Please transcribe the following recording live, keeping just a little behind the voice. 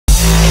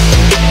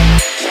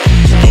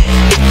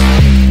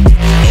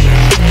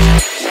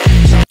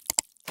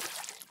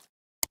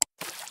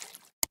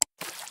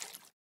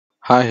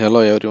Hi, hello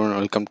everyone.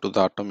 Welcome to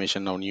the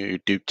Automation on New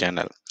YouTube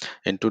channel.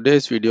 In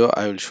today's video,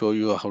 I will show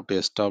you how to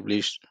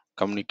establish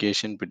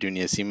communication between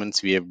a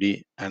Siemens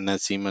VFD and a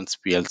Siemens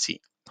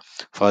PLC.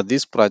 For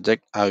this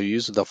project, I have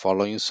used the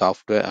following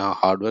software and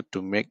hardware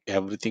to make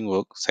everything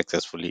work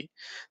successfully.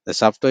 The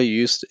software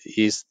used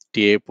is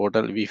TA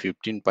Portal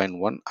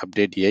V15.1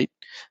 Update 8.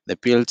 The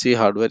PLC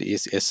hardware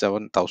is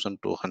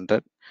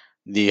S7-1200.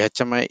 The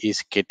HMI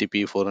is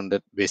KTP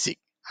 400 Basic.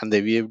 And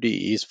the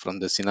VFD is from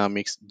the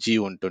Sinamics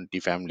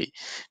G120 family.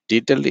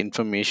 Detailed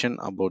information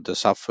about the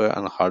software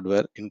and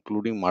hardware,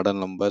 including model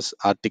numbers,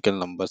 article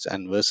numbers,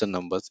 and version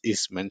numbers,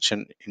 is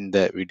mentioned in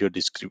the video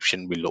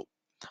description below.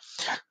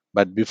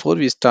 But before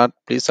we start,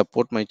 please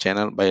support my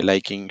channel by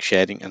liking,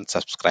 sharing, and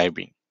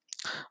subscribing.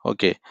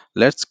 Okay,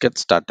 let's get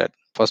started.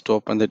 First,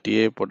 open the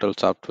TA portal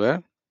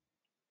software.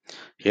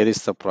 Here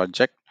is the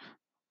project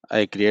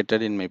I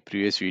created in my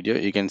previous video.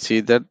 You can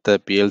see that the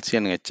PLC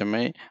and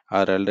HMI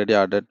are already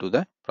added to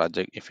the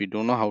project. If you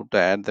don't know how to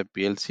add the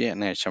PLC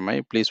and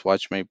HMI, please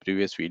watch my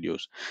previous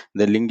videos.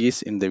 The link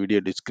is in the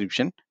video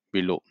description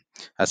below.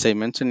 As I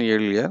mentioned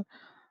earlier,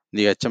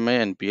 the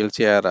HMI and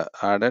PLC are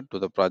added to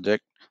the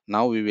project.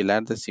 Now we will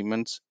add the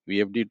Siemens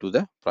VFD to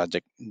the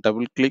project.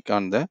 Double click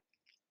on the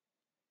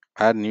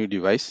add new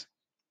device.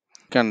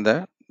 Click on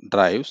the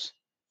drives.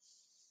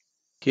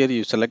 Here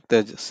you select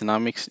the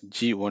Sinamics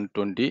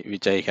G120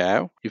 which I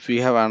have. If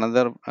you have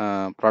another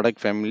product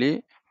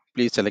family,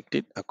 please select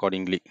it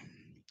accordingly.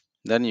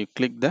 Then you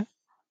click the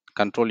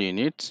control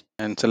units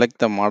and select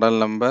the model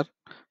number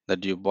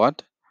that you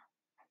bought.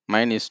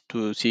 Mine is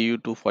to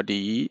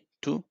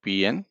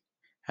CU240E2PN,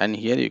 and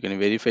here you can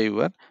verify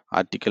your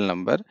article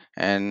number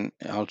and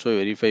also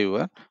verify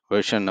your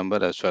version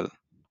number as well.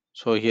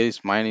 So here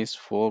is mine is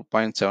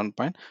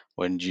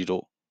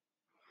 4.7.10.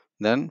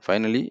 Then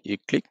finally you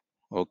click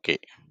OK.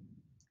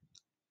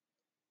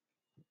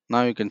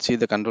 Now you can see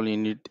the control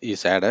unit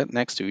is added.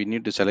 Next we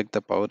need to select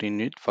the power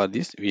unit for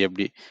this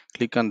VFD.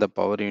 Click on the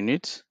power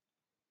units.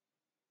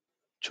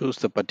 Choose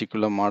the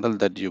particular model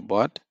that you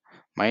bought.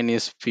 Mine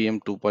is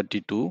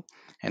PM242,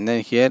 and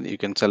then here you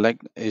can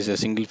select is a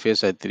single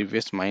phase or three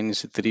phase. Mine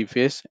is three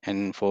phase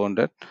and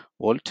 400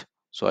 volt,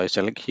 so I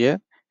select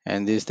here,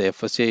 and this the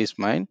FSA is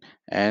mine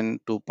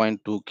and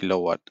 2.2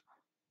 kilowatt.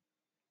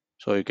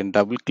 So you can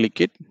double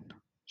click it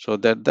so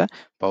that the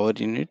power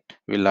unit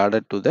will add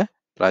it to the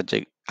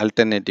project.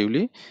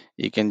 Alternatively,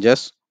 you can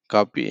just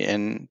copy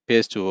and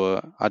paste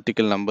your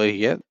article number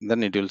here,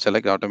 then it will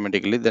select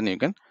automatically. Then you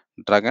can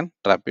drag and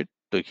drop it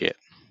to here.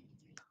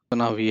 So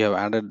now we have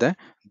added the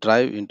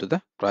drive into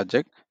the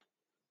project.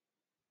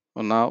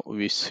 So now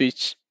we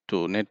switch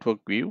to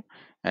network view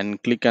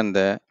and click on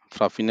the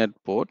Profinet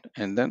port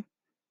and then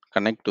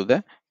connect to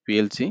the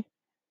PLC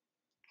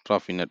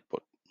Profinet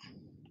port.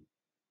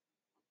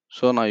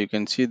 So now you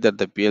can see that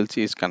the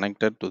PLC is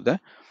connected to the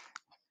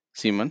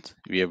Siemens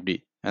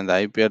VFD, and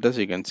the IP address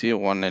you can see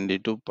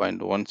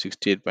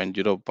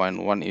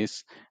 192.168.0.1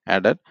 is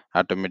added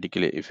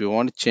automatically. If you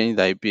want to change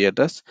the IP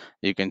address,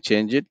 you can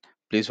change it.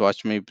 Please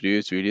watch my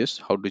previous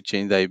videos how to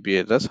change the IP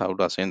address, how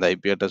to assign the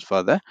IP address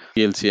for the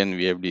PLC and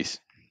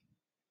VFDs.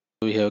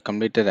 We have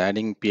completed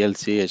adding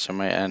PLC,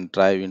 HMI, and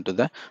drive into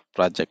the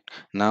project.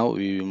 Now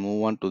we will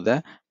move on to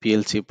the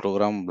PLC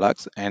program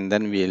blocks, and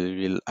then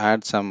will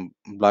add some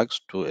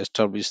blocks to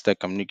establish the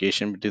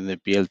communication between the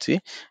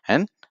PLC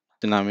and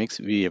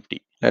Sinamics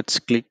VFD. Let's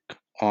click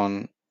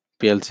on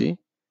PLC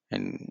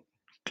and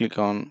click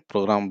on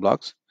program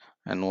blocks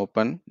and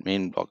open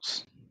main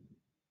blocks,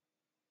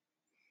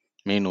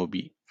 main OB.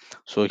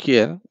 So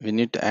here we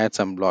need to add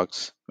some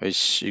blocks,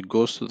 which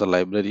goes to the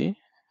library.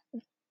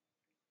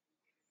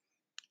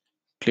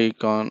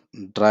 Click on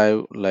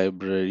drive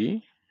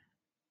library,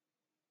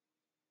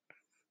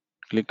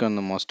 click on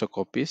the master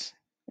copies,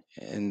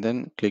 and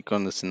then click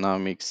on the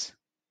Sinamics.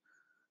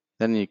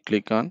 Then you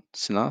click on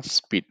Sina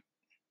speed.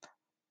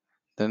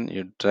 Then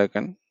you drag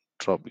and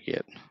drop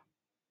here.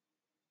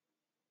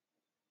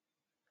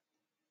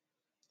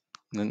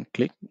 Then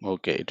click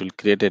OK. It will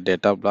create a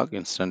data block,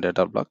 instant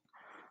data block.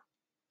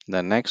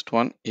 The next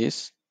one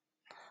is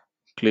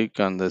click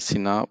on the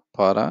Sina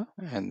para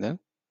and then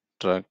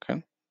drag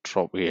and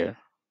drop here.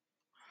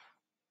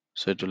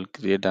 So it will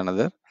create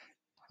another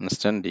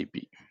instant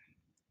DB.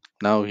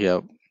 Now we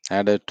have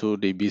added two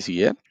DBs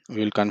here. We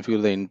will configure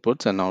the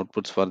inputs and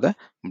outputs for the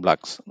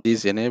blocks.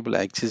 This enable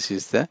access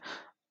is the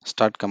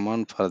start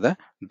command for the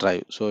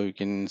drive. So you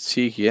can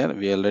see here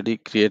we already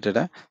created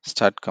a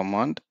start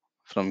command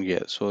from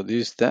here. So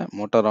this is the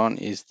motor on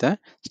is the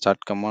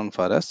start command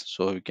for us.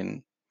 So we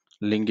can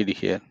link it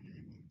here,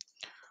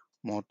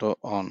 motor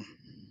on.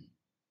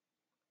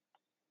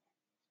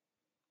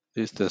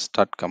 This is the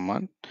start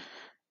command,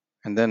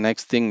 and the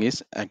next thing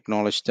is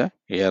acknowledge the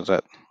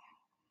error.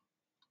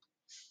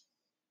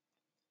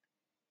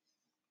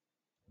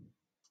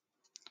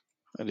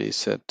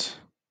 Reset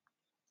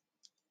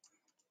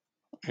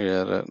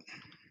error.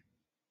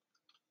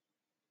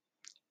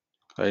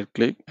 Right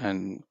click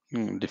and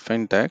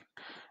define tag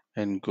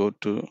and go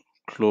to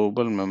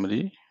global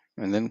memory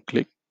and then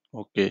click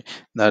Okay,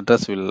 the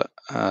address will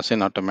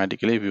assign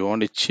automatically. If you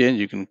want to change,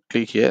 you can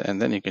click here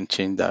and then you can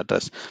change the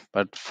address.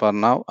 But for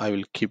now, I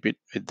will keep it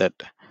with that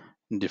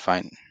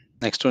define.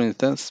 Next one is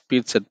the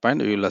speed set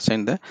point. We will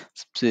assign the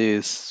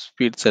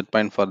speed set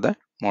point for the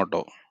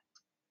motor.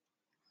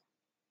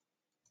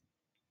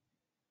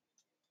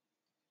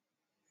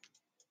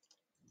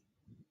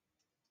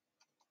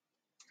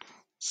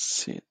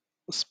 See,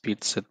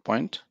 speed set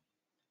point.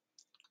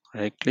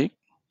 Right click,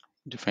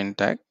 define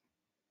tag,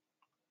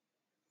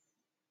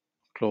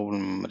 global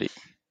memory,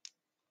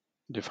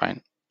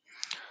 define.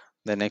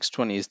 The next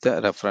one is the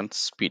reference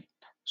speed.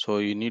 So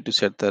you need to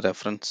set the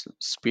reference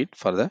speed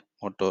for the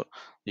motor.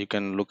 You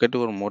can look at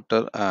your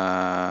motor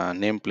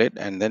nameplate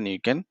and then you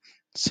can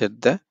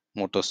set the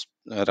motor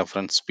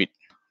reference speed.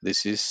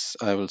 This is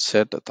I will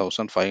set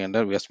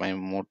 1500 because my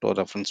motor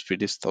reference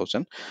speed is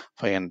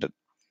 1500.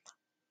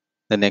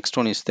 The next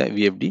one is the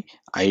VFD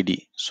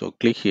ID. So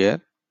click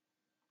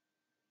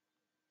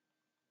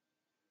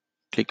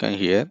on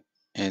here,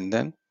 and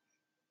then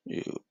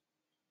you,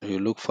 you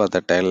look for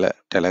the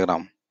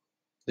telegram.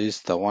 This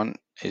is the one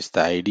is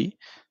the ID.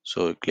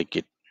 So click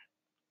it.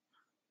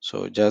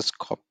 So just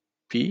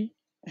copy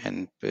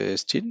and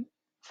paste it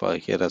for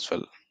here as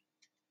well.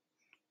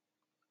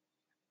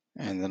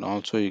 And then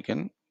also you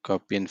can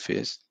copy and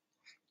paste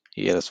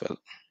here as well.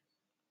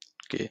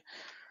 Okay.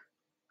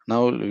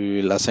 Now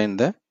we will assign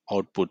the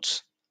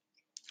outputs.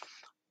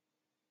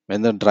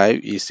 When the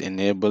drive is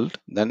enabled,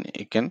 then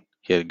you can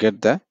here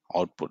get the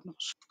output.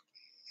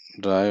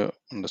 Drive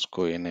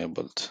underscore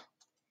enabled.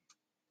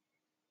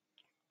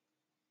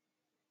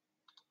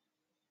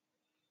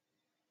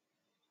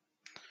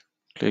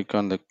 Click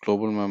on the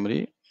global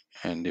memory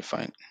and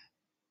define.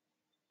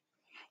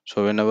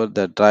 So whenever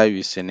the drive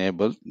is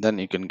enabled, then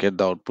you can get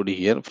the output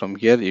here. From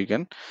here you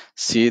can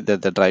see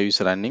that the drive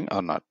is running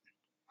or not.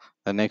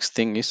 The next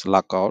thing is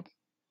lockout.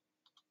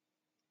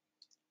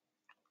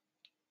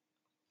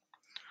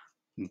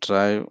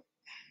 Drive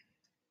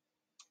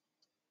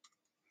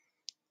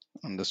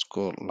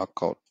underscore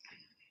lockout.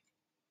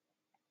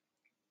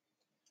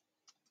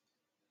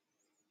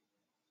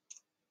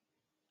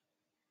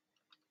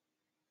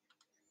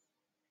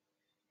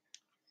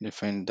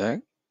 Define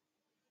the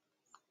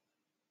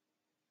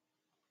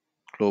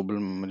global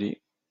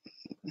memory.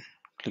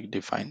 Click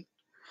define.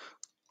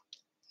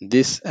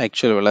 This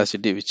actual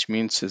velocity, which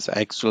means is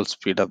actual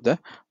speed of the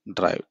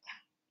drive.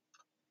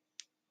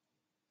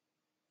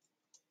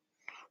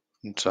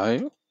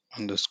 Drive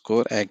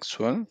underscore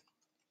actual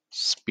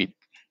speed.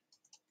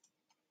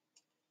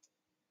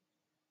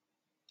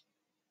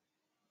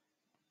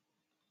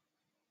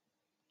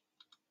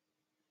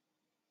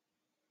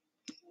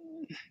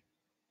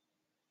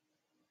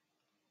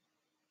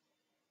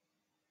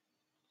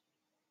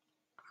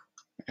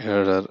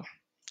 Error.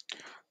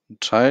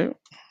 Drive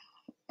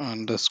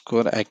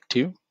underscore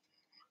active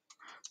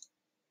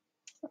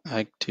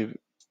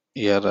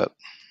error.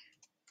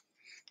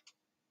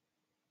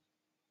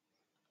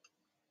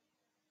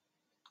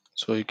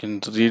 So you can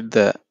read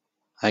the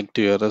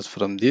active errors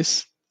from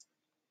this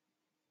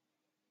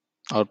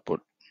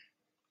output.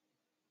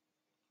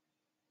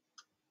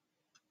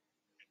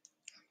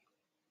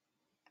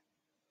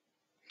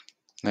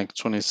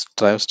 Next one is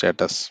drive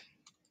status.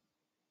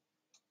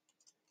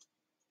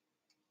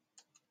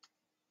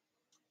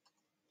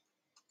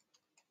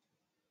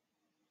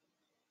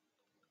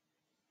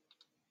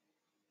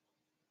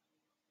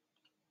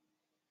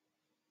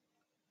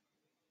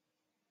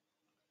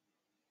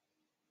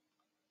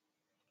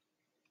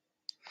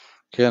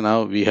 Here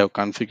now we have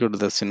configured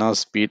the Sina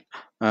speed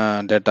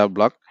data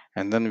block,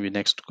 and then we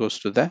next goes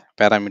to the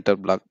parameter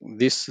block.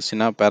 This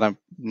Sina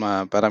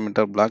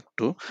parameter block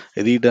to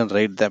read and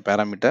write the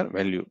parameter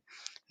value.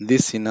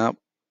 This Sina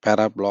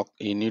para block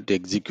you need to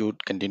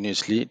execute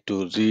continuously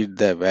to read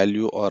the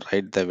value or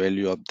write the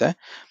value of the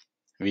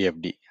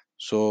VFD.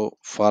 So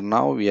for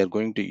now we are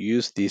going to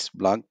use this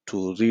block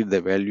to read the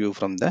value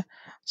from the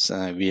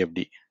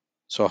VFD.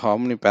 So how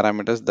many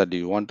parameters that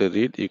you want to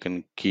read, you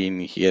can key in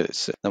here.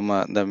 So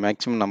the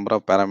maximum number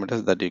of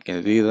parameters that you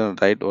can read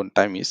and write one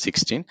time is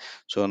 16.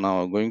 So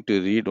now I'm going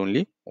to read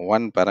only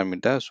one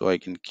parameter, so I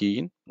can key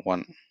in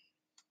one.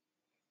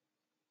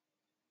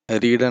 A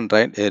read and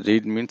write, a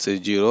read means a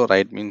 0,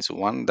 write means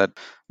 1. That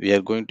we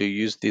are going to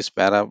use this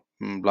para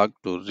block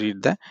to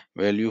read the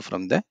value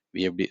from the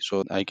VFD.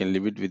 So I can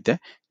leave it with the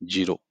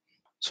 0.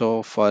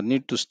 So for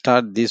need to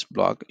start this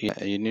block,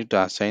 you need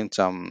to assign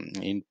some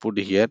input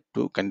here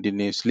to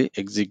continuously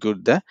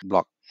execute the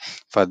block.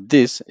 For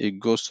this, it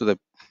goes to the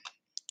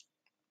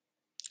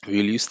we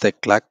will use the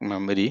clock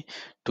memory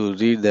to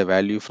read the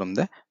value from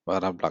the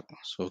para block.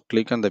 So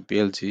click on the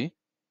PLC,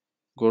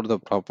 go to the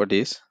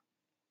properties,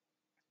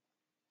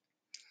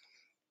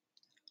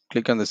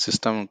 click on the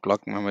system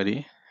clock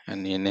memory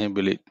and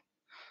enable it.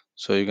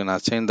 So you can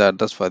assign the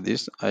address for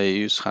this. I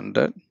use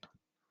 100.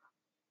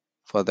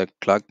 For the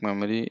clock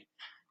memory,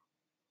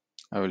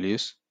 I will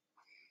use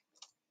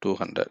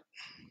 200.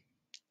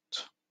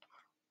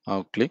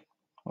 Now click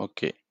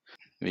OK.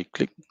 We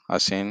click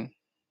assign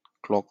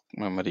clock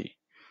memory.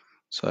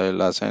 So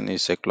I'll assign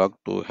is a clock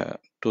to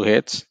two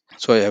heads.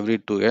 So every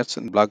 2 heads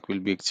block will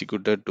be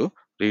executed to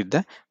read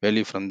the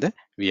value from the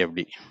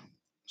VFD.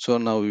 So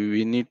now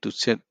we need to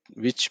set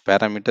which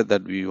parameter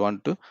that we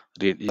want to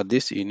read. For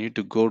this you need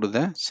to go to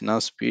the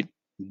Synapse speed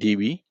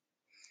dB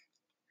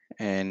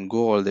and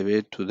go all the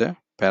way to the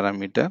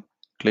parameter.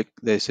 Click,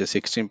 there's a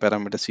 16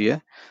 parameters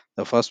here.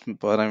 The first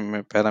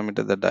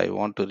parameter that I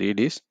want to read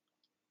is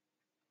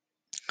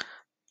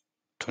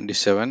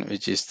 27,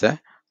 which is the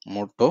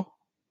motor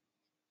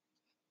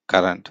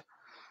current.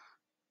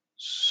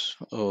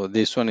 So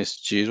this one is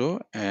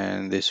 0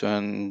 and this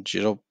one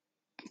 0,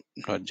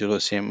 not 0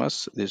 same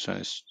as this one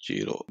is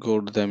 0.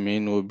 Go to the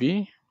main OB.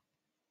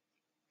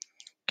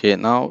 Okay,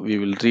 now we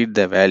will read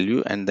the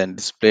value and then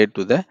display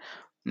to the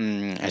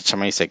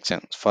HMI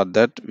section. For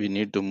that we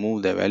need to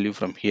move the value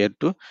from here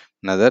to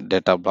another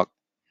data block.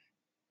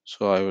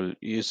 So I will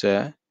use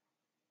a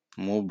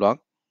move block.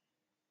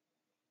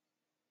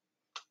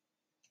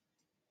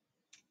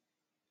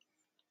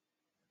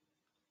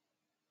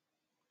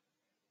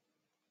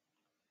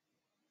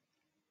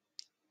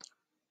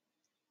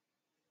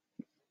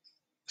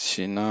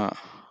 Sinabara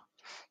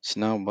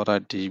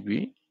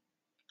TB.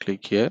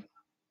 Click here.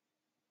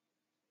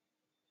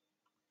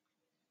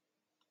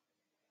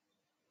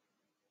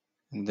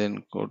 And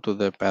then go to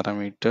the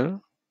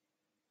parameter.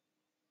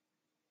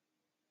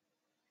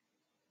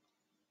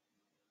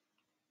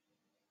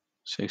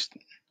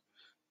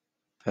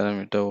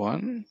 Parameter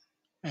 1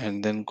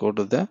 and then go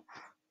to the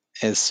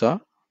SR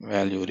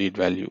value, read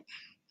value.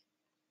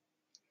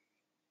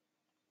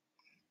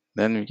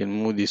 Then we can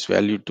move this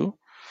value to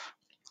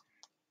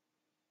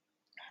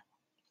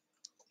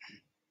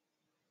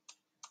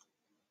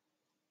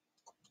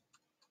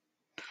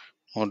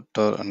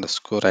motor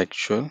underscore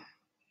actual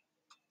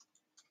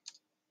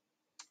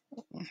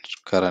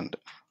current.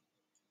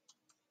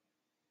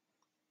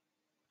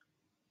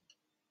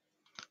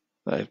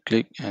 Right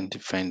click and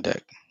define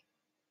that.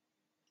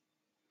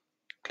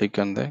 Click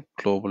on the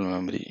global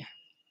memory.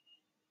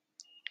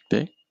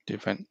 Okay,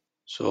 define.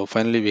 So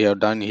finally we have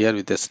done here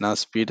with the snap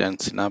speed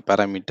and snap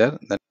parameter.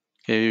 Then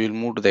we will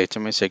move to the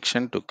HMI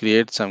section to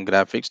create some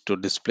graphics to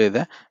display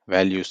the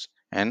values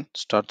and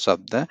starts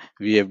up the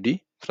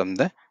VFD from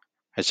the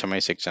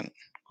HMI section.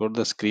 Go to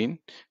the screen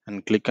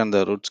and click on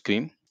the root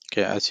screen.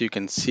 Okay, as you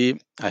can see,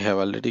 I have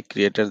already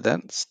created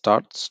the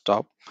start,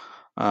 stop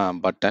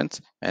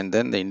buttons and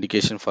then the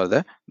indication for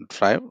the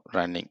drive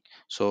running.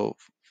 So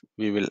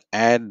we will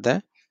add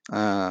the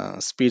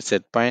speed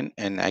set point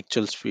and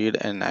actual speed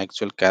and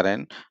actual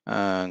current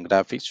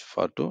graphics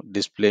for to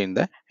display in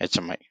the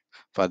HMI.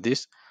 For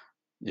this,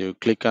 you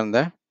click on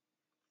the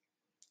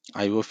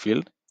IO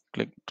field,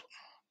 click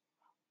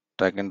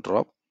drag and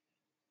drop,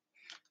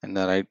 and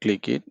then right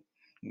click it,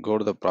 go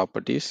to the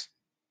properties,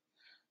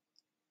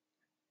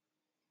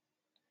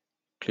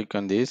 click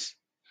on this,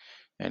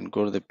 and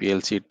go to the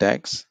PLC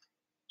tags.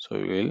 So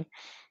we will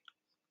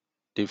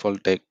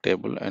default tag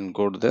table and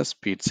go to the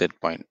speed set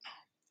point.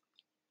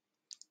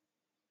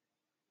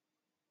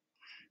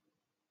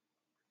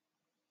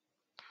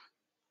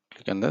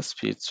 Click on the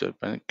speed set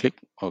point, click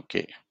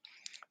OK.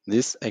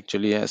 This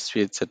actually a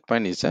speed set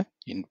point is a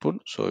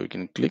input, so we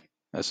can click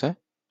as a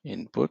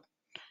input.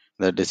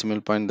 The decimal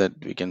point that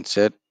we can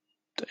set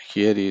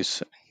here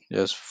is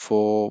just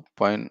 4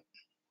 point.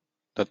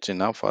 That's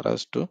enough for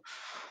us to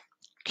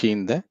key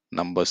in the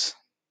numbers.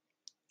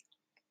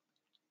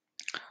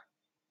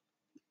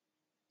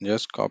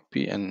 Just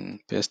copy and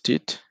paste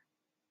it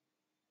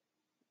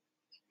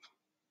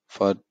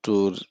for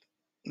to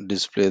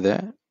display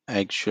the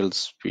actual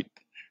speed.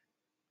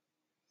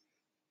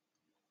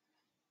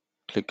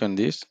 Click on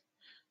this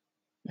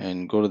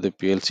and go to the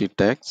PLC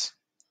tags,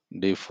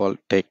 default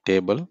tag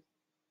table,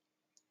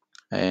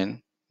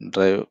 and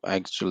drive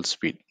actual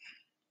speed.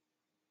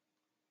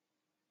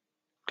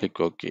 Click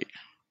OK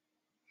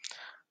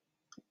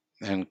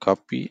and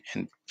copy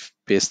and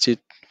paste it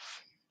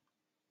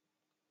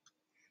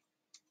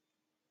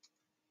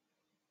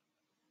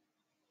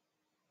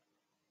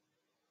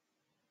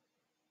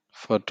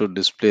for to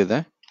display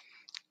the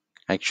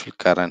actual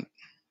current.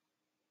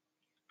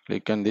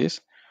 Click on this,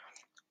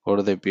 go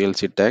to the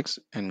PLC tags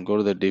and go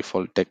to the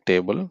default tag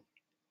table,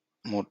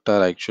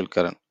 motor actual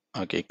current.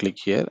 Okay, click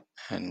here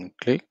and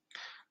click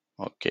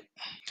OK.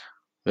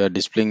 We are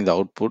displaying the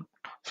output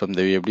from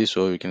the VFD,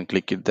 so we can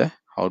click it the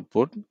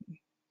output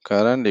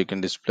current. You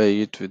can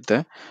display it with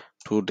the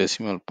 2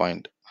 decimal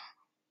point.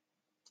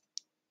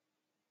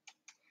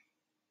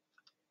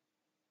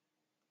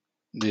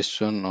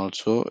 This one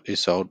also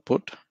is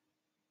output.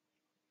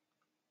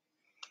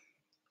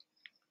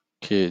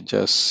 Okay,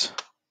 just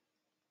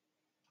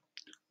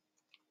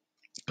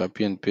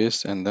copy and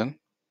paste and then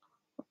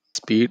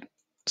speed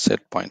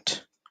set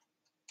point,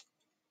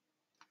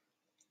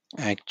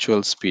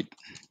 actual speed,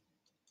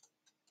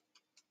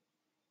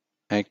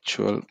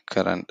 actual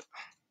current.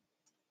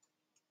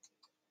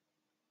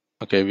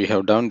 Okay, we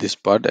have done this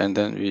part and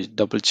then we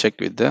double check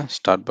with the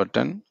start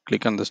button.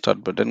 Click on the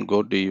start button,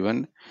 go to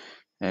event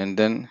and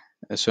then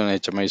S1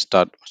 HMI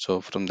start.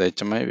 So from the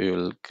HMI we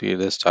will create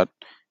a start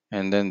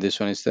and then this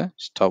one is the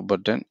stop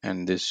button,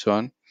 and this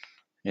one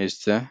is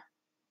the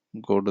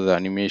go to the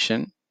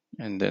animation,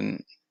 and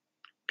then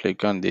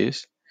click on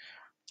this.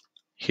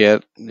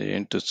 Here you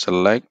need to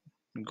select,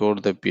 go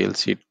to the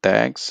PLC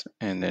tags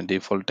and then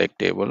default tag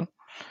table,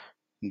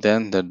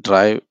 then the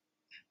drive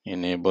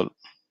enable.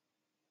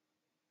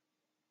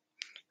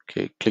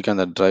 Okay, click on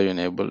the drive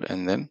enable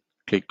and then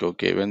click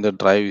OK. When the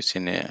drive is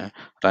in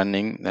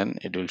running, then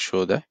it will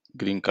show the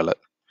green color.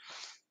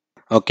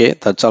 Okay,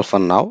 that's all for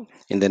now.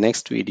 In the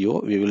next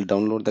video, we will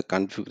download the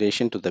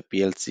configuration to the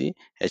PLC,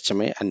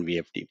 HMI and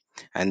VFD,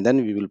 and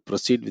then we will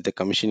proceed with the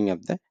commissioning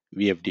of the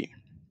VFD.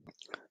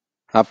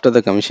 After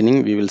the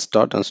commissioning, we will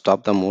start and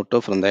stop the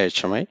motor from the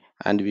HMI,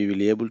 and we will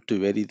be able to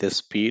vary the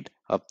speed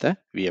of the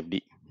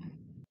VFD.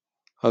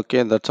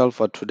 Okay, that's all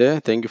for today.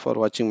 Thank you for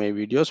watching my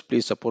videos.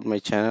 Please support my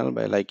channel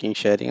by liking,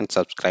 sharing and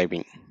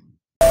subscribing.